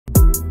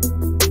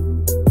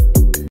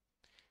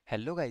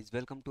Hello guys,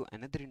 welcome to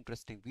another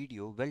interesting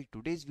video. Well,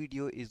 today's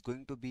video is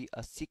going to be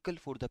a sequel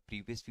for the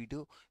previous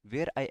video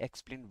where I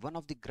explained one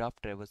of the graph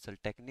traversal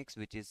techniques,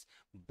 which is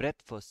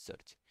breadth first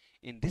search.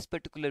 In this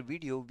particular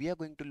video, we are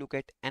going to look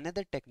at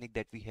another technique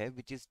that we have,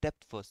 which is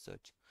depth first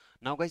search.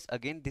 Now guys,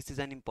 again, this is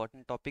an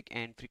important topic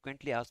and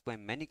frequently asked by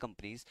many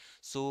companies,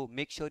 so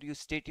make sure you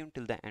stay tuned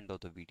till the end of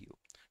the video.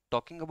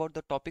 Talking about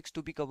the topics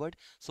to be covered,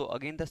 so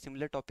again the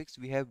similar topics,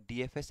 we have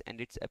DFS and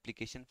its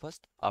application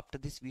first. After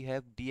this we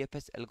have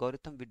DFS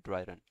algorithm with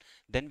dry run.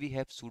 Then we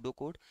have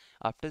pseudocode.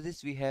 After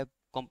this we have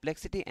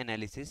complexity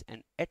analysis,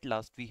 and at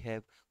last we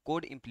have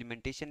code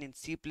implementation in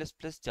C++,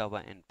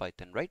 Java and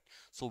Python, right?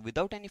 So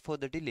without any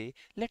further delay,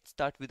 let's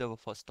start with our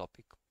first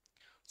topic.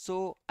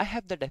 So I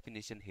have the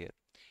definition here.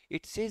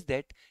 It says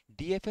that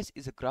DFS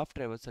is a graph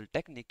traversal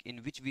technique in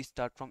which we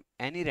start from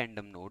any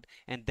random node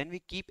and then we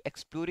keep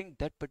exploring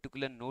that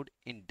particular node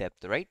in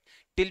depth, right?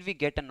 Till we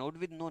get a node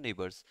with no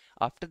neighbors.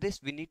 After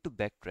this, we need to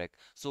backtrack.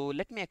 So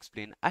let me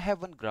explain. I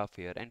have one graph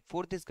here, and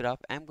for this graph,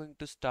 I'm going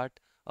to start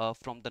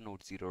from the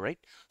node 0, right?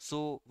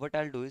 So what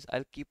I'll do is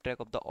I'll keep track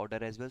of the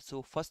order as well.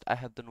 So first I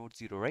have the node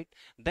 0, right?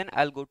 Then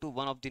I'll go to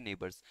one of the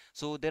neighbors.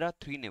 So there are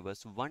three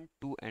neighbors, 1,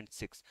 2 and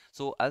 6.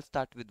 So I'll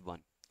start with 1.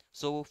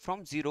 So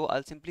from 0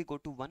 I'll simply go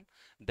to 1,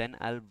 then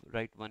I'll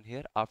write 1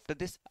 here. After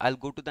this I'll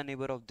go to the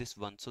neighbor of this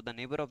 1. So the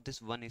neighbor of this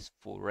 1 is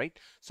 4, right?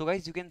 So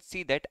guys, you can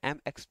see that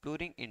I'm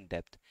exploring in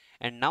depth,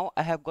 and now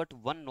I have got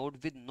one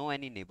node with no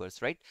any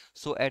neighbors, right?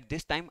 So at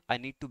this time I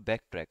need to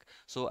backtrack.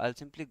 So I'll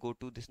simply go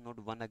to this node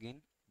 1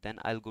 again, then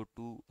I'll go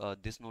to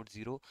this node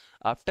 0.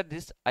 After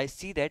this I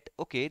see that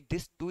okay,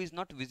 this 2 is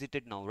not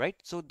visited now, right?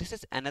 So this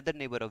is another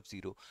neighbor of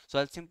 0. So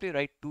I'll simply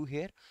write 2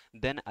 here,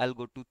 then I'll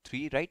go to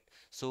 3, right?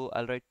 So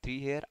I'll write 3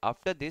 here.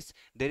 After this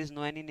there is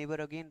no any neighbor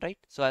again, right?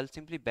 So I'll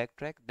simply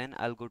backtrack, then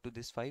I'll go to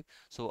this 5.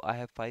 So I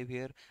have 5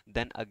 here,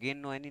 then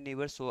again no any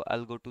neighbor, so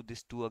I'll go to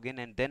this 2 again,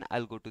 and then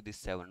I'll go to this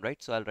 7,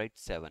 right? So I'll write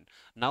 7.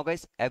 Now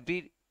guys,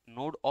 every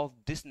node of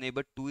this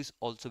neighbor 2 is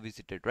also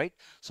visited, right?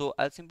 So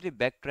I'll simply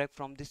backtrack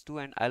from this 2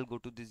 and I'll go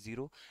to this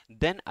 0.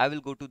 Then I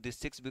will go to this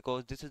 6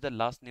 because this is the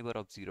last neighbor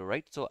of 0,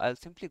 right? So I'll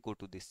simply go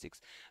to this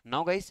 6.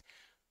 Now guys,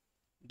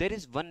 there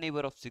is one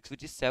neighbor of 6,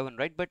 which is 7,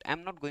 right? But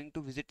I'm not going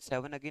to visit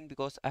 7 again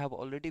because I have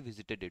already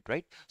visited it,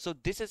 right? So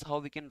this is how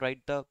we can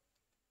write the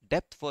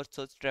depth first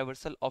search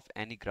traversal of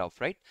any graph,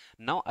 right?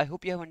 Now I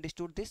hope you have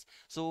understood this.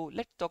 So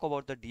let's talk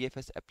about the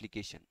DFS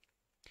application.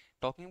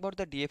 Talking about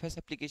the DFS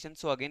application,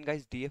 so again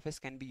guys, DFS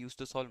can be used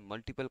to solve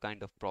multiple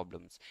kind of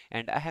problems,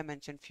 and I have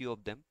mentioned few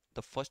of them.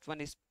 The first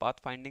one is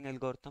pathfinding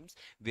algorithms,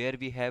 where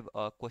we have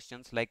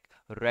questions like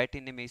rat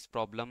in a maze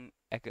problem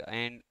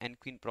and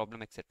queen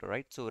problem, etc.,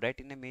 right? So rat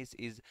in a maze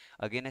is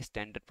again a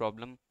standard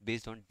problem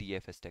based on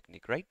DFS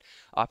technique, right?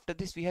 After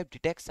this we have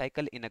detect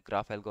cycle in a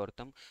graph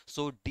algorithm.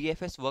 So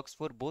DFS works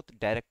for both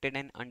directed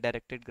and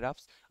undirected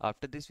graphs.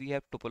 After this we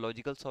have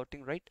topological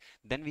sorting, right?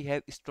 Then we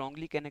have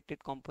strongly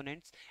connected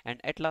components,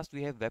 and at last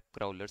we have web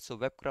crawlers. So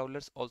web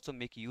crawlers also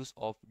make use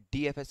of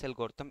DFS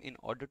algorithm in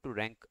order to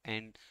rank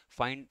and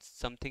find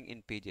something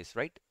in pages,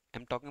 right?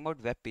 I'm talking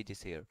about web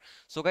pages here.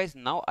 So guys,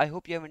 now I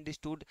hope you have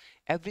understood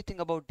everything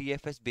about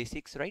DFS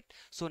basics, right?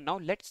 So now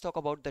let's talk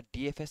about the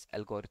DFS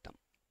algorithm.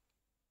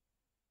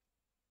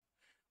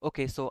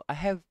 Okay, so I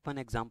have one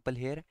example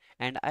here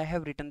and I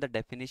have written the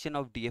definition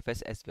of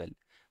DFS as well.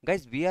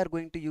 Guys, we are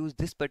going to use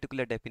this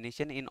particular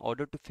definition in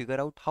order to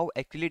figure out how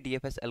actually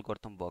DFS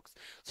algorithm works.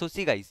 So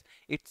see guys,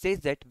 it says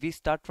that we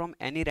start from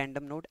any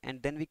random node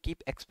and then we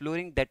keep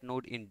exploring that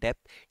node in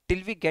depth till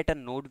we get a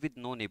node with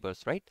no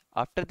neighbors, right?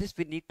 After this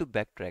we need to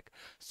backtrack.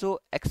 So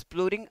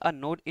exploring a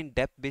node in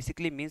depth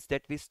basically means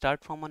that we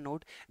start from a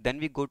node, then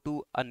we go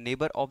to a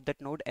neighbor of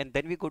that node, and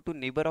then we go to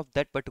neighbor of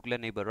that particular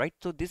neighbor, right?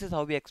 So this is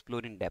how we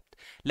explore in depth.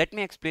 Let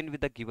me explain with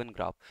the given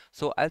graph.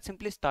 So I'll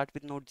simply start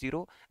with node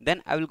 0,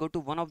 then I will go to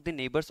one of the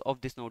neighbors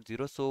of this node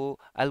 0. So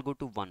I'll go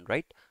to 1,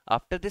 right?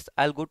 After this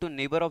I'll go to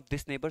neighbor of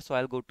this neighbor, so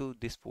I'll go to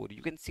this 4.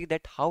 You can see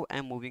that how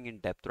I'm moving in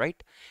depth,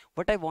 right?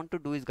 What I want to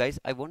do is guys,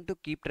 I want to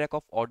keep track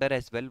of order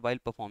as well while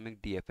performing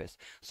DFS.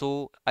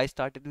 So I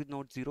started with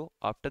node 0.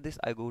 After this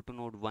I go to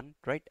node 1,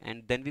 right?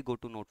 And then we go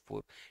to node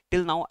 4.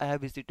 Till now I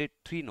have visited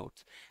 3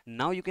 nodes.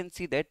 Now you can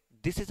see that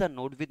this is a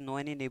node with no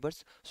any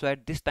neighbors, so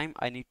at this time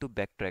I need to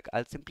backtrack.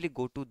 I'll simply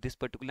go to this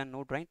particular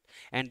node, right?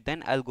 And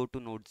then I'll go to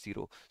node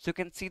 0. So you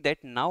can see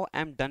that now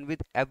I'm done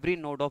with every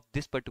node of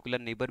this particular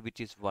neighbor, which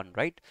is 1,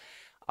 right?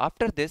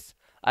 After this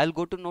I'll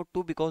go to node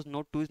 2 because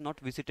node 2 is not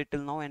visited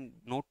till now, and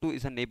node 2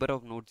 is a neighbor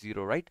of node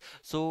 0, right?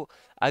 So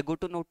I go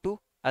to node 2,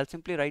 I'll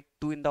simply write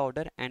 2 in the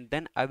order, and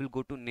then I will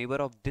go to neighbor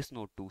of this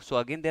node 2. So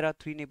again there are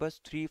 3 neighbors,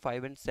 3,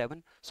 5 and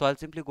 7. So I'll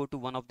simply go to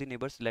one of the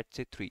neighbors, let's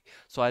say 3.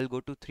 So I'll go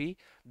to 3.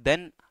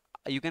 Then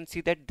you can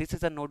see that this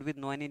is a node with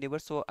no any neighbor,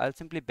 so I'll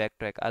simply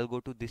backtrack. I'll go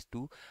to this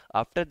 2.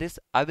 After this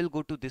I will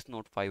go to this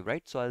node 5,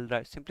 right? So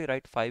I'll simply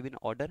write 5 in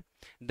order.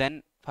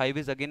 Then 5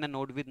 is again a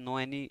node with no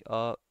any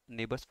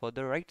neighbors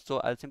further, right? So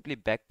I'll simply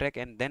backtrack,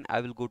 and then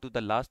I will go to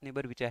the last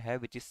neighbor which I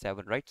have, which is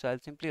 7, right? So I'll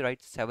simply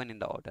write 7 in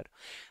the order.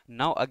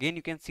 Now again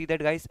you can see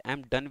that, guys,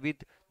 I'm done with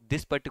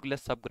this particular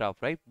subgraph,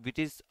 right, which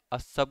is a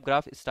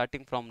subgraph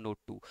starting from node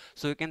 2.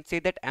 So you can say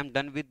that I'm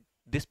done with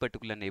this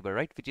particular neighbor,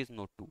 right, which is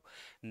node 2.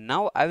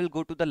 Now I will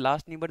go to the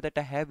last neighbor that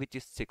I have, which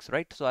is 6,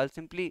 right? So I'll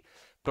simply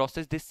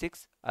process this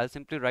 6. I'll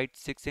simply write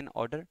 6 in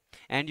order,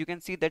 and you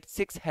can see that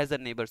 6 has a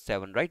neighbor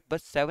 7, right?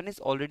 But 7 is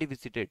already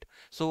visited,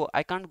 so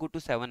I can't go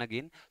to 7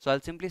 again. So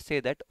I'll simply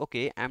say that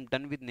okay, I'm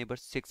done with neighbor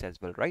 6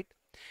 as well, right?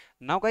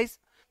 Now, guys,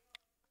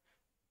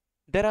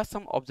 there are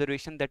some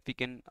observations that we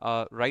can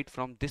write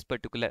from this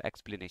particular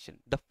explanation.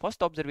 The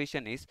first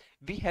observation is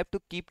we have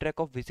to keep track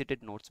of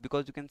visited nodes,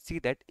 because you can see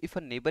that if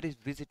a neighbor is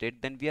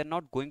visited, then we are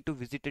not going to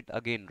visit it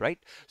again, right?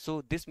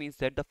 So this means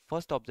that the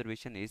first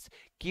observation is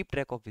keep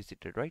track of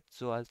visited, right?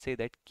 So I'll say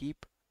that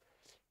keep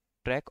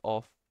track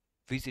of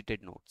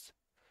visited nodes.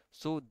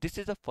 So this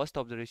is the first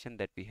observation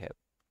that we have.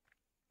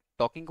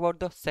 Talking about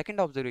the second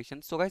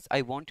observation, so guys,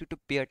 I want you to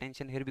pay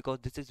attention here because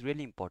this is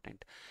really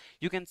important.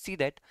 You can see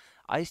that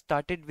I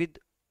started with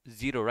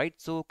 0, right?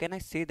 So can I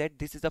say that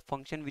this is a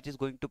function which is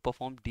going to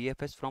perform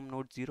DFS from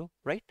node 0,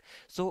 right?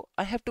 So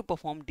I have to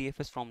perform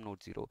DFS from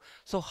node 0.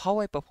 So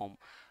how I perform?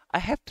 I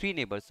have 3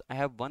 neighbors. I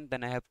have 1,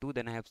 then I have 2,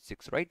 then I have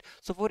 6, right?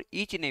 So for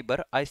each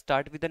neighbor, I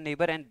start with a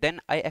neighbor, and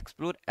then I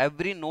explore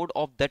every node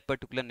of that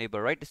particular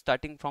neighbor, right?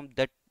 Starting from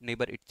that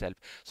neighbor itself.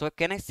 So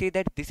can I say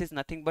that this is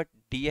nothing but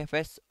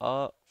DFS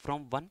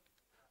from 1?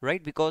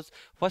 Right, because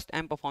first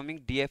I'm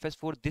performing DFS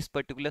for this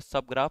particular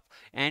subgraph,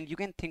 and you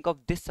can think of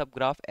this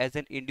subgraph as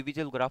an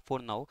individual graph. For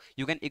now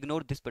you can ignore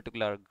this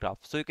particular graph.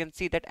 So you can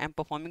see that I'm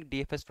performing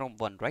DFS from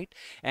 1, right?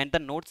 And the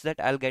nodes that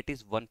I'll get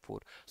is 1, 4.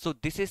 So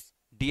this is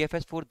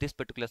DFS for this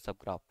particular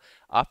subgraph.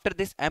 After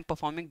this I'm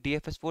performing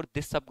DFS for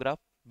this subgraph,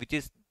 which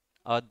is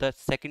the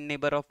second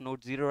neighbor of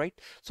node 0, right?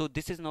 So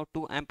this is node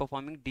 2. I'm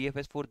performing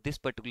DFS for this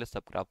particular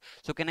subgraph.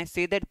 So can I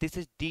say that this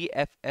is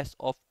DFS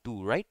of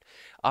 2, right?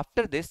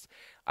 After this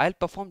I'll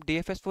perform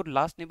DFS for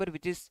last neighbor,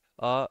 which is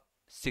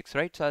 6,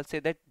 right? So I'll say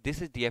that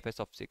this is DFS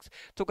of 6.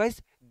 So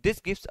guys, this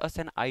gives us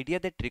an idea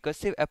that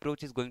recursive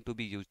approach is going to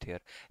be used here.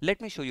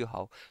 Let me show you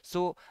how.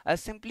 So I'll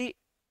simply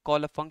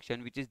call a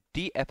function which is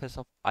DFS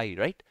of I,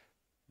 right?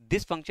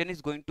 This function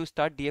is going to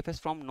start DFS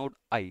from node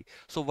I.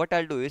 So what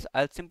I'll do is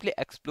I'll simply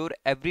explore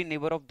every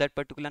neighbor of that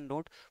particular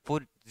node.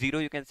 For 0,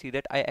 you can see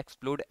that I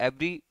explored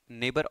every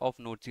neighbor of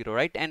node 0,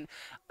 right? And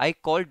I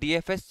call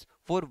DFS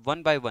for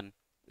 1 by 1.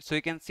 So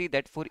you can see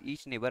that for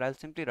each neighbor, I'll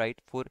simply write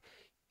for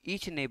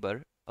each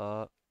neighbor,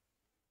 I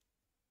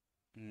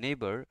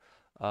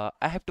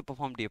have to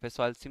perform DFS.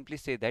 So I'll simply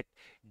say that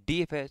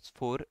DFS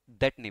for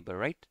that neighbor,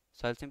 right?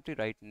 So I'll simply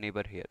write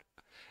neighbor here.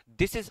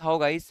 This is how,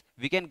 guys,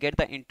 we can get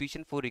the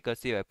intuition for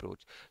recursive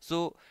approach.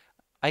 So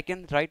I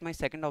can write my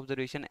second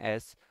observation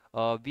as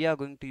we are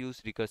going to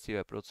use recursive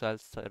approach. So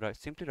I'll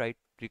simply write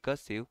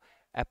recursive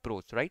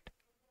approach, right?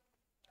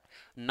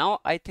 Now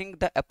I think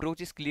the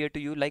approach is clear to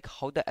you, like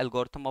how the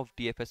algorithm of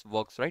DFS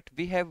works, right?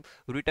 We have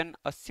written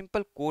a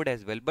simple code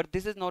as well, but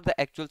this is not the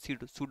actual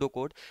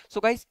pseudocode.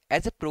 So guys,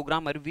 as a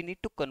programmer, we need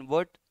to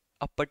convert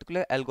a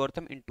particular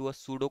algorithm into a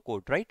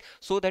pseudocode, right?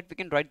 So that we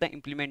can write the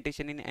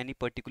implementation in any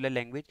particular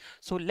language.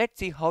 So let's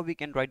see how we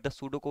can write the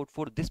pseudocode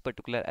for this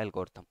particular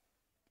algorithm.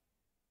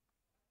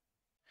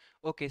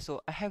 Okay, so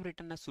I have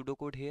written a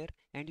pseudocode here,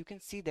 and you can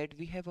see that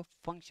we have a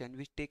function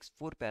which takes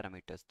 4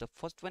 parameters. The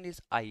first one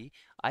is I.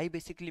 I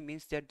basically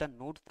means that the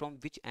node from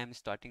which I am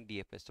starting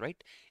DFS,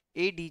 right?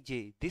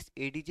 ADJ. This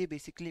ADJ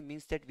basically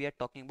means that we are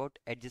talking about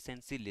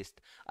adjacency list.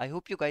 I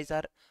hope you guys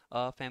are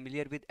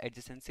familiar with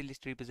adjacency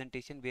list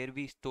representation, where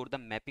we store the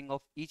mapping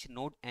of each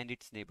node and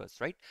its neighbors,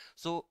 right?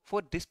 So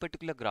for this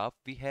particular graph,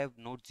 we have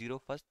node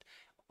 0 first,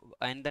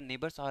 and the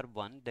neighbors are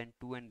 1, then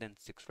 2, and then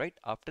 6, right?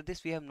 After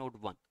this we have node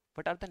 1.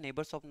 What are the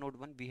neighbors of node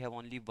 1? We have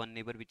only one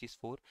neighbor, which is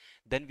 4.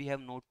 Then we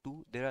have node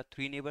 2. There are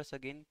 3 neighbors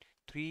again,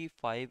 3,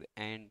 5,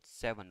 and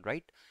 7,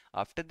 right?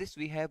 After this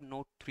we have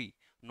node 3.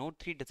 Node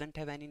 3 doesn't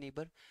have any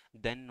neighbor.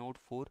 Then node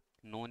 4,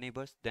 no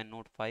neighbors. Then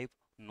node 5,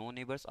 no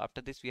neighbors.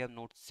 After this we have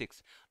node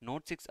 6.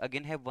 Node 6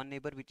 again have one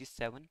neighbor, which is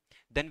 7.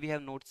 Then we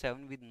have node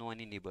 7 with no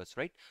any neighbors,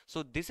 right?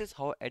 So this is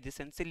how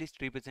adjacency list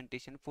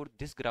representation for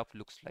this graph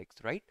looks like,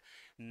 right?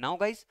 Now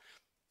guys,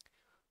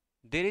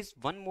 there is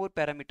one more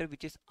parameter,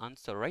 which is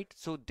answer, right?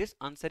 So this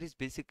answer is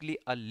basically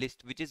a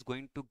list which is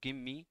going to give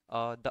me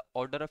the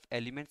order of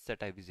elements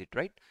that I visit,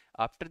 right?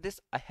 After this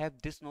I have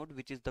this node,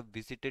 which is the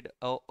visited.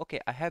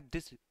 Okay, I have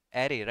this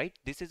array, right?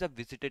 This is a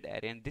visited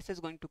array, and this is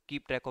going to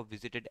keep track of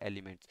visited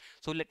elements.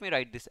 So let me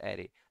write this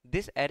array.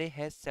 This array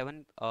has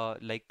 7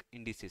 like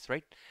indices,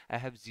 right? I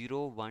have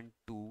 0, 1,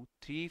 2,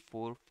 3,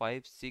 4,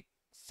 5, 6,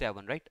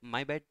 7, right?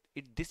 My bad,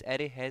 this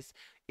array has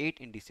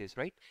 8 indices,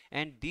 right?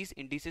 And these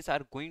indices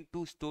are going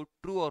to store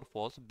true or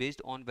false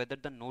based on whether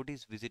the node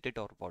is visited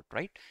or what,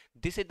 right?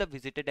 This is the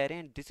visited array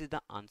and this is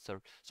the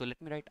answer. So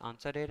let me write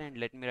answer here and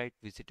let me write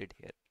visited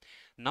here.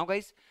 Now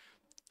guys,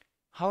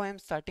 how I am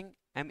starting?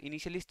 I'm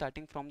initially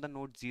starting from the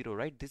node 0,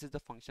 right? This is the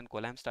function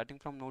call. I'm starting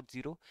from node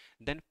 0.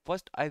 Then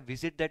first I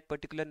visit that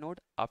particular node.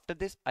 After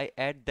this I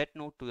add that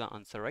node to the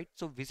answer, right?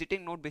 So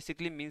visiting node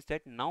basically means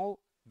that now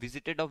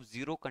visited of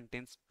 0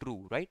 contains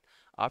true, right?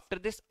 After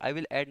this I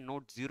will add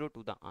node 0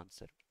 to the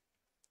answer.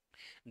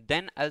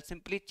 Then I'll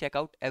simply check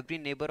out every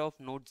neighbor of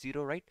node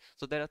 0, right?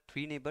 So there are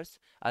 3 neighbors.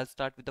 I'll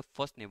start with the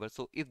first neighbor.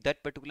 So if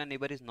that particular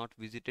neighbor is not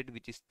visited,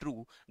 which is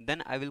true,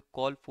 then I will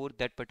call for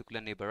that particular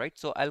neighbor, right?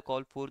 So I'll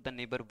call for the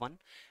neighbor 1.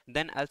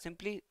 Then I'll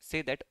simply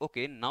say that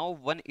okay, now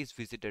 1 is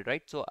visited,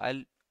 right? So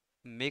I'll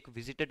make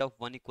visited of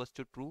 1 equals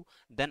to true.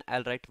 Then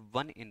I'll write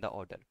 1 in the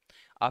order.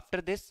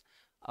 After this,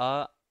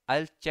 uh,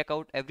 I'll check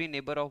out every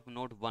neighbor of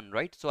node 1,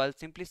 right? So I'll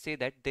simply say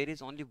that there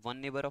is only one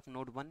neighbor of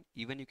node 1,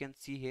 even you can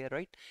see here,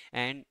 right?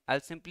 And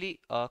I'll simply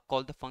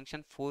call the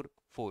function for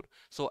 4.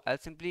 So I'll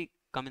simply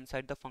come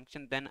inside the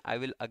function, then I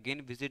will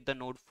again visit the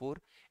node 4,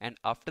 and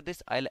after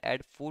this I'll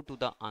add 4 to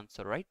the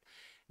answer, right?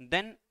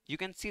 Then you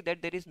can see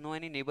that there is no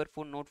any neighbor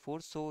for node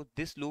 4, so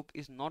this loop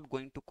is not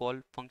going to call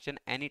function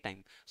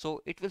anytime.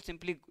 So it will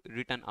simply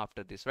return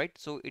after this, right?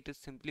 So it is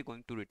simply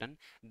going to return,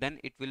 then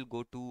it will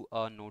go to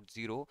node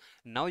 0.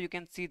 Now you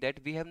can see that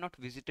we have not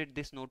visited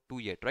this node 2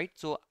 yet, right?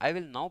 So I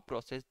will now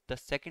process the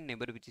second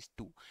neighbor, which is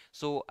 2.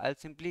 So I'll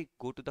simply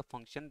go to the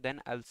function,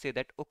 then I'll say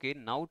that okay,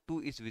 now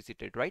 2 is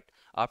visited, right?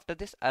 After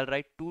this I'll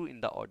write 2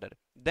 in the order.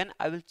 Then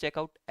I will check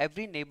out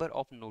every neighbor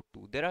of node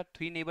 2. There are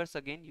 3 neighbors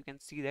again, you can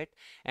see that,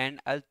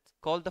 and I'll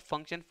call the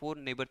function for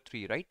neighbor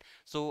 3, right?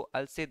 So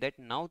I'll say that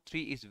now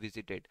 3 is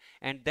visited,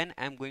 and then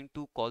I'm going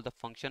to call the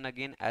function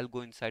again. I'll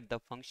go inside the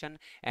function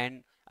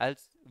and I'll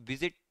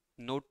visit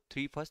node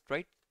 3 first,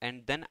 right?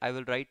 And then I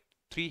will write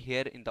 3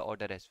 here in the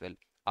order as well.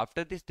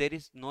 After this there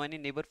is no any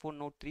neighbor for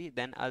node 3,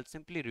 then I'll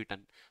simply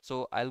return.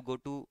 So I'll go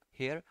to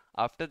here.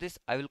 After this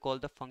I will call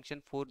the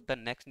function for the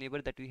next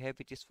neighbor that we have,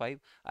 which is 5.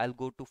 I'll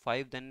go to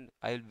 5, then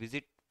I'll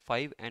visit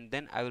 5, and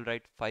then I will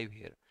write 5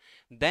 here.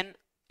 Then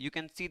you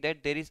can see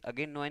that there is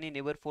again no any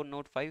neighbor for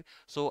node 5,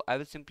 so I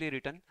will simply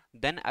return.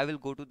 Then I will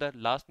go to the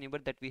last neighbor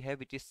that we have,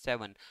 which is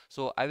 7.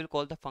 So I will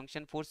call the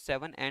function for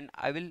 7 and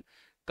I will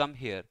come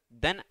here.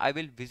 Then I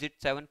will visit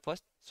 7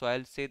 first. So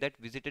I'll say that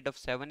visited of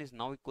 7 is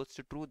now equals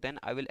to true. Then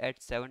I will add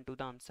 7 to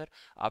the answer.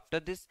 After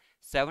this,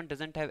 7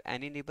 doesn't have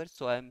any neighbor,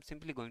 so I am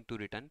simply going to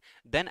return.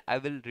 Then I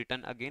will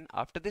return again.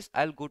 After this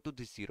I'll go to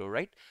this 0,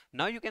 right?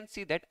 Now you can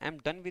see that I'm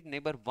done with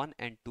neighbor 1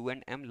 and 2,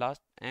 and I'm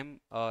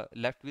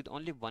left with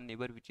only one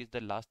neighbor, which is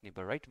the last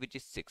neighbor, right? Which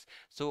is 6.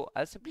 So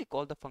I'll simply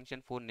call the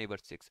function for neighbor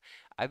 6.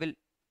 I will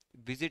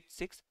visit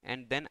 6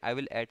 and then I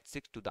will add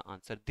 6 to the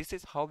answer. This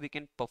is how we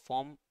can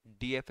perform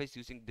DFS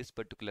using this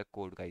particular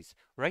code, guys,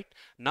 right?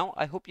 Now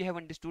I hope you have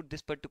understood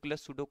this particular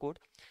pseudocode.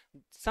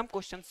 Some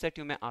questions that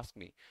you may ask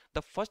me.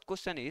 The first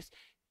question is,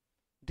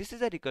 this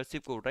is a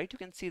recursive code, right? You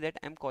can see that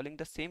I'm calling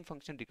the same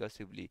function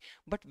recursively,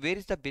 but where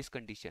is the base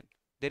condition?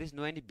 There is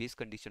no any base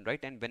condition, right?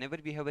 And whenever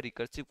we have a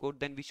recursive code,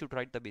 then we should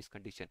write the base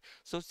condition.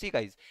 So see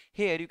guys,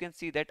 here you can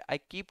see that I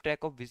keep track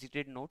of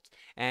visited nodes,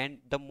 and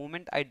the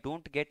moment I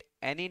don't get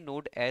any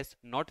node as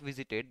not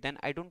visited, then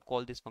I don't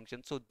call this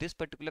function. So this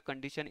particular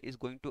condition is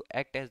going to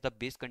act as the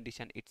base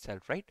condition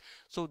itself, right?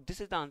 So this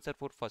is the answer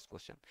for first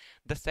question.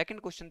 The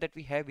second question that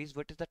we have is,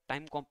 what is the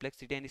time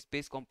complexity and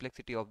space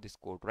complexity of this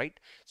code, right?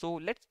 So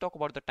let's talk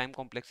about the time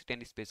complexity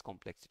and space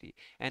complexity,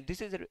 and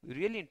this is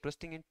really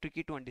interesting and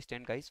tricky to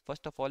understand, guys.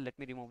 First of all, let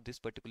me remove this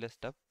particular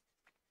stuff.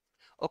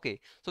 Okay,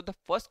 so the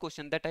first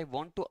question that I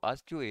want to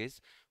ask you is,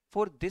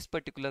 for this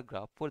particular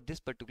graph,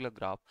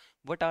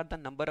 what are the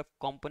number of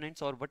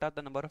components, or what are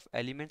the number of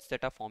elements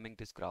that are forming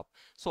this graph?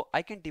 So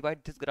I can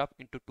divide this graph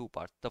into two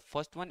parts. The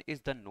first one is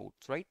the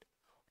nodes, right?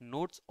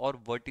 Nodes or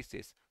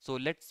vertices. So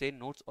let's say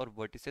nodes or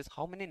vertices.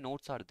 How many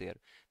nodes are there?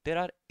 There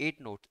are 8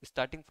 nodes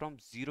starting from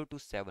 0 to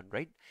 7,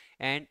 right?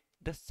 And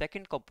the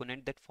second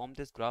component that form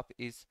this graph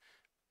is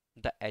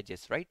the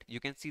edges, right?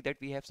 You can see that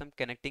we have some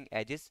connecting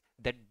edges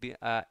that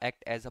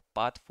act as a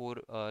path for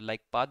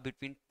like path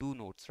between two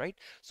nodes, right?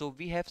 So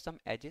we have some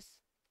edges.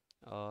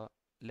 uh,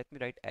 Let me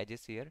write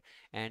edges here,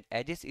 and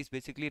edges is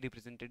basically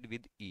represented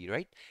with E,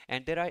 right?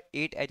 And there are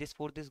 8 edges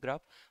for this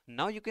graph.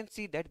 Now you can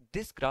see that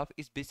this graph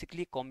is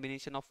basically a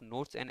combination of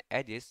nodes and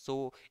edges.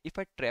 So if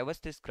I traverse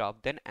this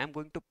graph, then I'm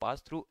going to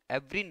pass through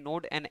every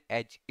node and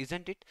edge,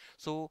 isn't it?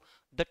 So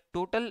the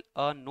total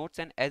nodes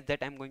and edge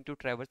that I'm going to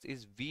traverse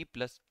is V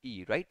plus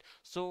E, right?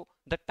 So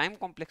the time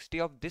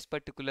complexity of this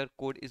particular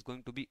code is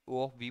going to be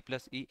O of V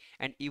plus E,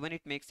 and even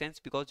it makes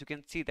sense because you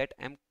can see that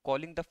I'm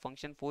calling the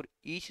function for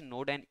each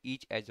node and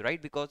each edge,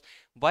 right? Because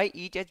why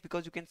each edge?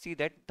 Because you can see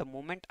that the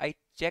moment I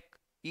check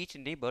each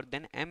neighbor,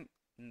 then I'm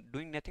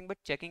doing nothing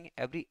but checking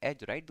every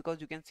edge, right?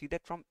 Because you can see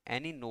that from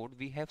any node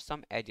we have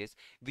some edges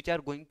which are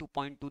going to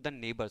point to the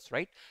neighbors,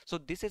 right? So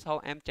this is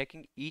how I'm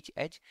checking each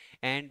edge,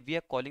 and we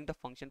are calling the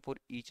function for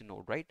each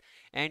node, right?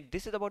 And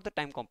this is about the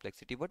time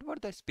complexity. What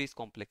about the space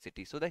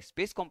complexity? So the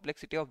space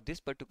complexity of this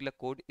particular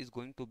code is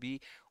going to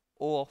be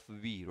O of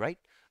V, right?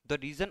 The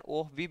reason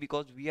O of V,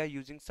 because we are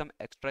using some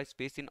extra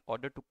space in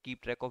order to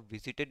keep track of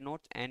visited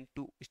nodes and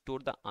to store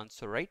the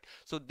answer, right?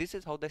 So this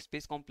is how the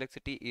space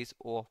complexity is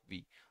O of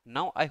V.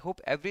 Now I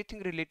hope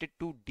everything related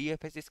to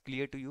DFS is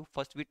clear to you.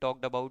 First we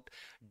talked about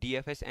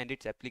DFS and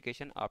its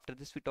application. After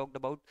this we talked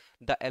about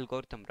the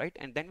algorithm, right?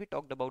 And then we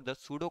talked about the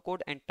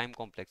pseudocode and time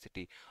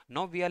complexity.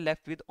 Now we are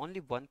left with only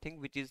one thing,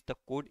 which is the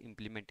code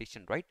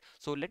implementation, right?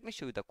 So let me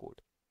show you the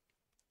code.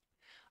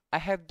 I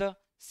have the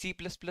C++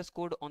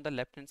 code on the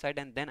left hand side,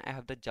 and then I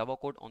have the Java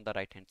code on the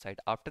right hand side.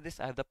 After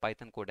this I have the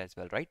Python code as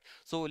well, right?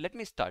 So let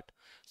me start.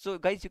 So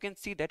guys, you can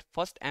see that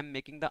first I'm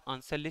making the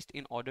answer list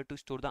in order to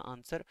store the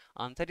answer.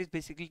 Answer is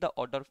basically the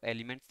order of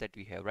elements that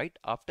we have, right?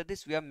 After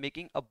this we are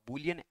making a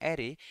boolean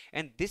array,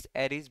 and this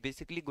array is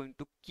basically going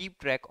to keep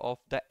track of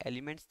the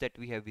elements that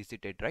we have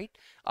visited, right?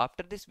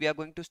 After this we are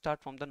going to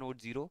start from the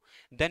node 0,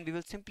 then we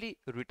will simply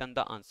return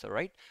the answer,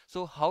 right?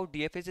 So how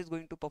DFS is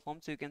going to perform?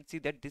 So you can see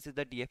that this is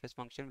the DFS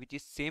function, which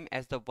is same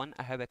as the one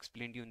I have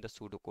explained you in the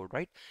pseudocode,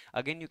 right?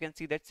 Again, you can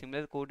see that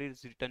similar code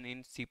is written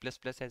in C++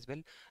 as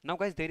well. Now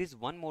guys, there is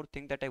one more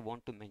thing that I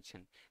want to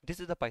mention. This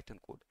is the Python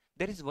code.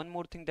 There is one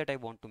more thing that I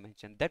want to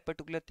mention. That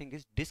particular thing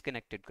is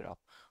disconnected graph.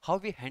 How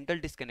we handle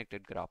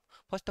disconnected graph?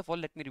 First of all,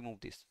 let me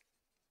remove this.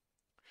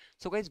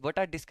 So guys, what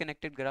are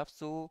disconnected graphs?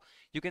 So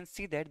you can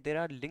see that there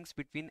are links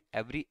between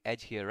every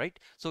edge here, right?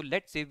 So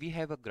let's say we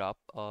have a graph,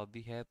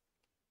 we have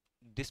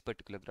this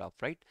particular graph,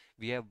 right?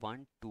 We have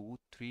 1 2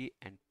 3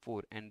 and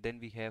 4, and then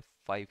we have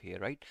 5 here,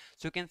 right?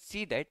 So you can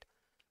see that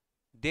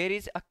there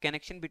is a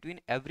connection between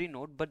every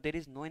node, but there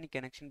is no any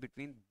connection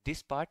between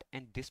this part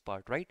and this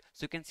part, right?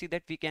 So you can see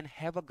that we can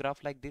have a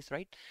graph like this,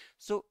 right?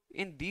 So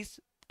in these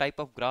type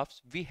of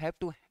graphs we have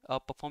to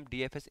perform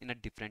DFS in a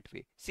different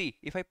way. See,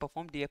 if I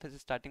perform DFS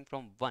starting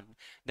from 1,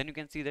 then you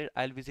can see that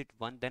I'll visit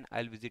 1, then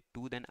I'll visit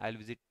 2, then I'll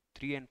visit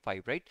 3 and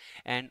 5, right?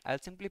 And I'll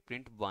simply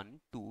print 1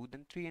 2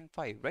 then 3 and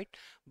 5, right?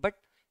 But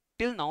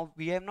till now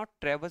we have not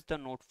traversed the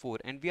node 4,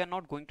 and we are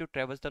not going to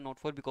traverse the node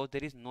 4 because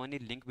there is no any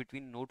link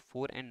between node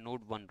 4 and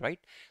node 1, right?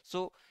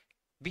 So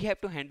we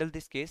have to handle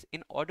this case.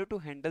 In order to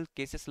handle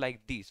cases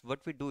like these, what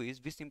we do is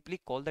we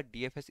simply call the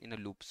DFS in a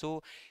loop.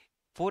 So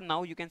for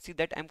now you can see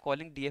that I'm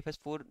calling DFS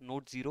for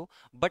node 0,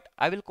 but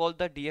I will call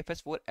the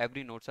DFS for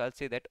every node. So I'll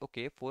say that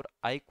okay, for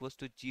I equals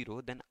to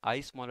 0, then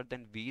I smaller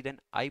than V, then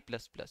I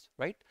plus plus,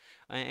 right?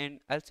 And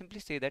I'll simply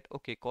say that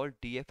okay, call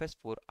DFS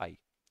for I.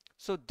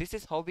 So this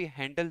is how we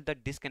handle the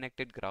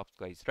disconnected graphs,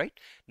 guys, right?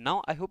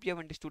 Now I hope you have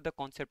understood the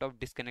concept of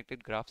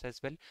disconnected graphs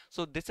as well.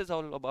 So this is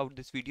all about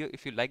this video.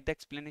 If you like the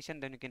explanation,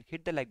 then you can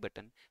hit the like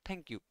button.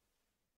 Thank you.